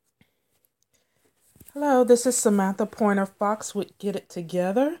Hello, this is Samantha Pointer Fox with Get It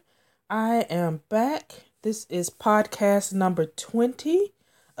Together. I am back. This is podcast number 20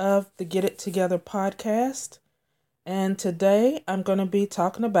 of the Get It Together podcast. And today I'm going to be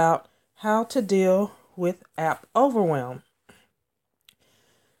talking about how to deal with app overwhelm.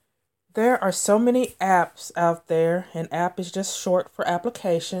 There are so many apps out there, and app is just short for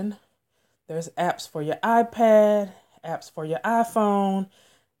application. There's apps for your iPad, apps for your iPhone,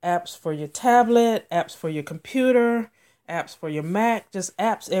 apps for your tablet, apps for your computer, apps for your Mac, just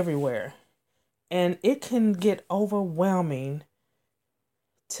apps everywhere. And it can get overwhelming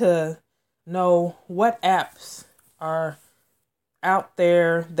to know what apps are out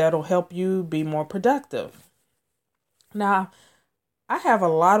there that'll help you be more productive. Now, I have a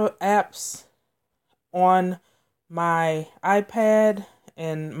lot of apps on my iPad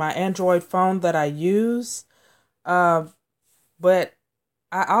and my Android phone that I use, but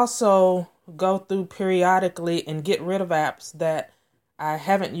I also go through periodically and get rid of apps that I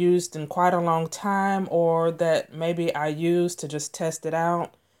haven't used in quite a long time, or that maybe I used to just test it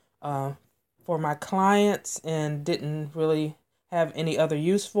out for my clients and didn't really have any other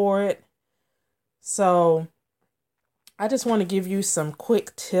use for it. So I just want to give you some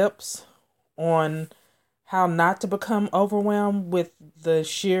quick tips on how not to become overwhelmed with the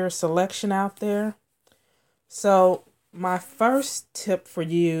sheer selection out there. So my first tip for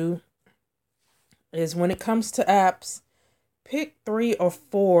you is, when it comes to apps, pick 3 or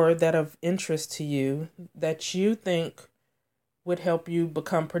 4 that are of interest to you that you think would help you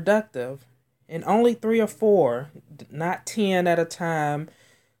become productive. And only 3 or 4, not 10 at a time,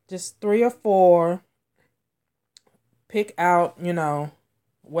 just 3 or 4. Pick out,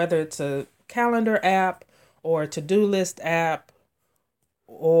 whether it's a calendar app or a to-do list app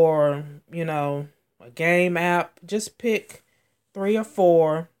or, a game app. Just pick 3 or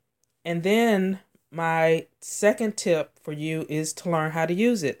 4. And then my second tip for you is to learn how to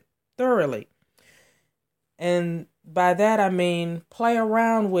use it thoroughly. And by that, I mean, play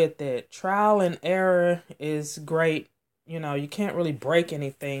around with it. Trial and error is great. You can't really break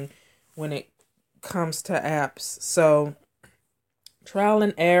anything when it comes to apps. So trial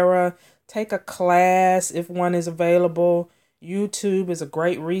and error, take a class if one is available. YouTube is a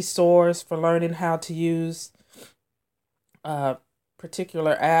great resource for learning how to use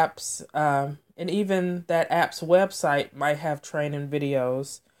particular apps. And even that app's website might have training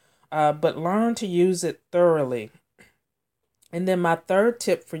videos. But learn to use it thoroughly. And then my third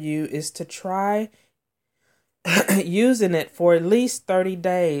tip for you is to try using it for at least 30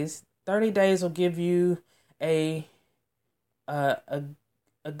 days. 30 days will give you a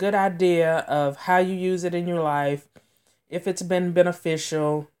good idea of how you use it in your life, if it's been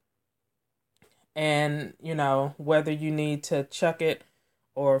beneficial, and whether you need to chuck it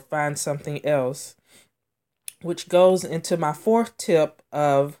or find something else, which goes into my fourth tip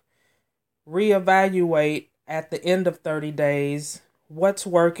of reevaluate at the end of 30 days what's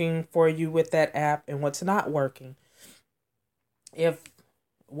working for you with that app and what's not working. If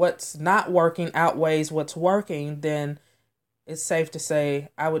what's not working outweighs what's working, then it's safe to say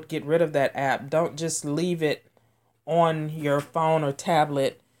I would get rid of that app. Don't just leave it on your phone or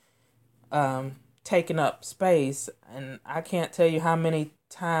tablet taking up space. And I can't tell you how many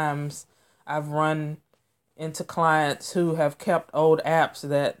times I've run into clients who have kept old apps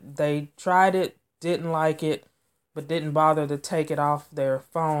that they tried it, didn't like it, but didn't bother to take it off their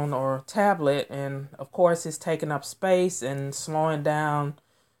phone or tablet. And of course, it's taking up space and slowing down,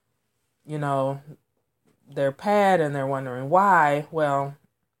 their pad, and they're wondering why. Well,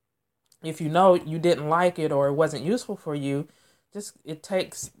 if you didn't like it or it wasn't useful for you, it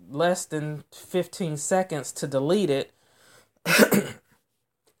takes less than 15 seconds to delete it.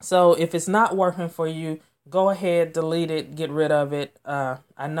 So if it's not working for you, go ahead, delete it, get rid of it.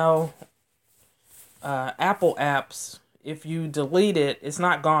 I know Apple apps, if you delete it, it's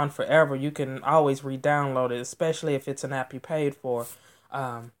not gone forever. You can always re-download it, especially if it's an app you paid for.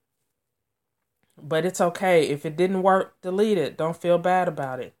 But it's okay. If it didn't work, delete it. Don't feel bad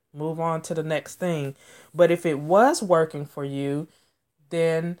about it. Move on to the next thing. But if it was working for you,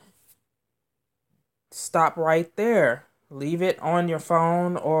 then stop right there. Leave it on your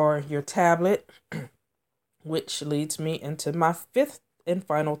phone or your tablet, which leads me into my fifth and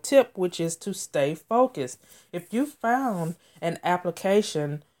final tip, which is to stay focused. If you found an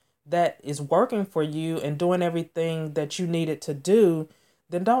application that is working for you and doing everything that you need it to do,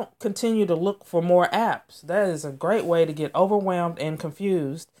 then don't continue to look for more apps. That is a great way to get overwhelmed and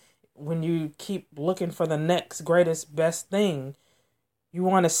confused when you keep looking for the next greatest best thing. You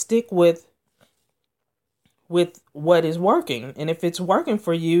want to stick with with what is working. And if it's working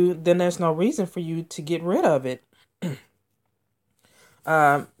for you, then there's no reason for you to get rid of it.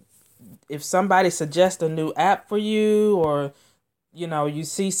 If somebody suggests a new app for you, or, you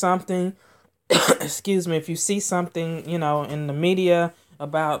see something, excuse me, if you see something, in the media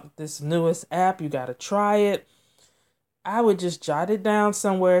about this newest app, you got to try it. I would just jot it down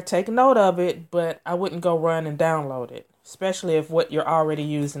somewhere, take note of it, but I wouldn't go run and download it, especially if what you're already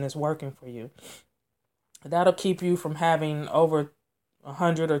using is working for you. That'll keep you from having over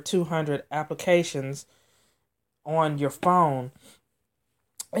 100 or 200 applications on your phone.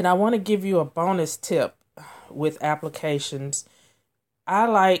 And I want to give you a bonus tip with applications. I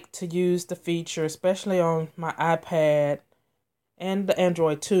like to use the feature, especially on my iPad and the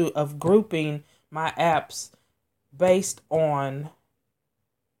Android too, of grouping my apps based on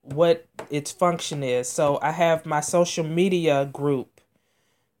what its function is. So I have my social media group,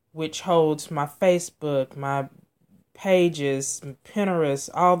 which holds my Facebook, my pages, Pinterest,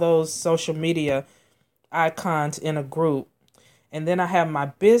 all those social media icons in a group. And then I have my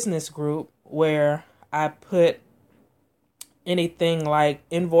business group where I put anything like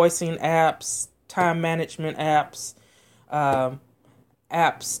invoicing apps, time management apps,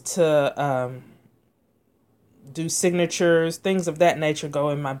 apps to do signatures, things of that nature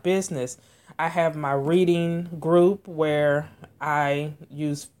go in my business. I have my reading group where I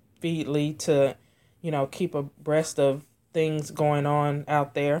use Feedly to, keep abreast of things going on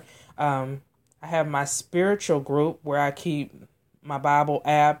out there. I have my spiritual group where I keep my Bible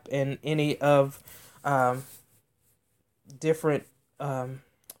app and any of different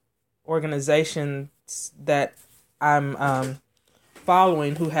organizations that I'm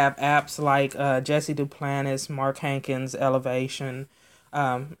following who have apps like Jesse Duplantis, Mark Hankins, Elevation.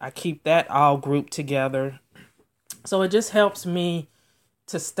 I keep that all grouped together. So it just helps me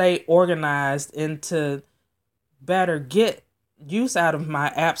to stay organized and to better get use out of my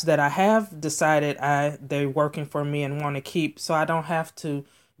apps that I have decided they're working for me and want to keep, so I don't have to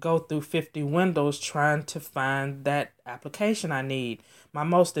go through 50 windows trying to find that application I need. My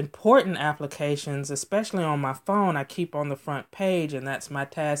most important applications, especially on my phone, I keep on the front page, and that's my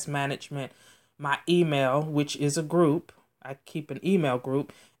task management, my email, which is a group. I keep an email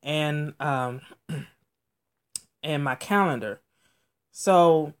group, and my calendar.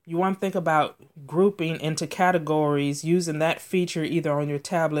 So you want to think about grouping into categories, using that feature either on your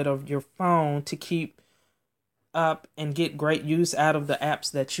tablet or your phone to keep up and get great use out of the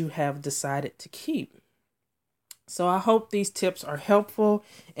apps that you have decided to keep. So I hope these tips are helpful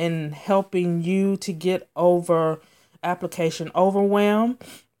in helping you to get over application overwhelm.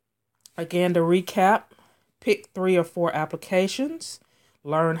 Again, to recap, pick 3 or 4 applications,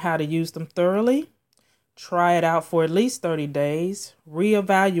 learn how to use them thoroughly. Try it out for at least 30 days.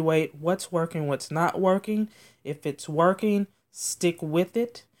 Reevaluate what's working, what's not working. If it's working, stick with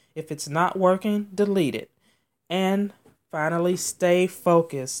it. If it's not working, delete it. And finally, stay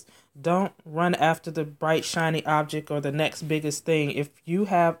focused. Don't run after the bright, shiny object or the next biggest thing. If you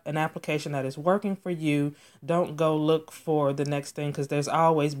have an application that is working for you, don't go look for the next thing, because there's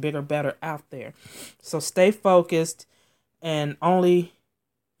always bigger, better out there. So stay focused and only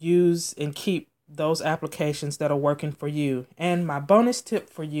use and keep those applications that are working for you. And my bonus tip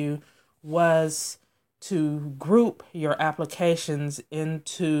for you was to group your applications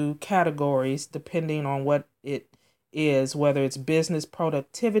into categories depending on what it is, whether it's business,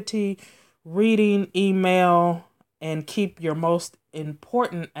 productivity, reading, email, and keep your most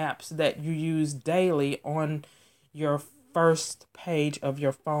important apps that you use daily on your first page of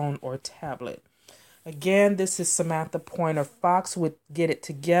your phone or tablet. Again, this is Samantha Pointer Fox with Get It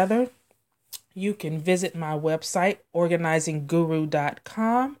Together. You can visit my website,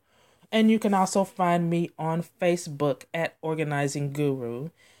 organizingguru.com, and you can also find me on Facebook at Organizing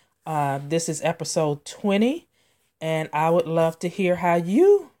Guru. This is episode 20, and I would love to hear how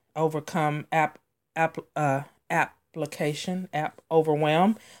you overcome app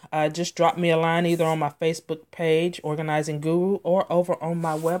overwhelm. Just drop me a line either on my Facebook page, Organizing Guru, or over on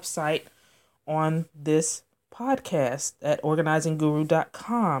my website on this podcast at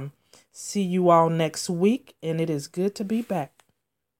organizingguru.com. See you all next week, and it is good to be back.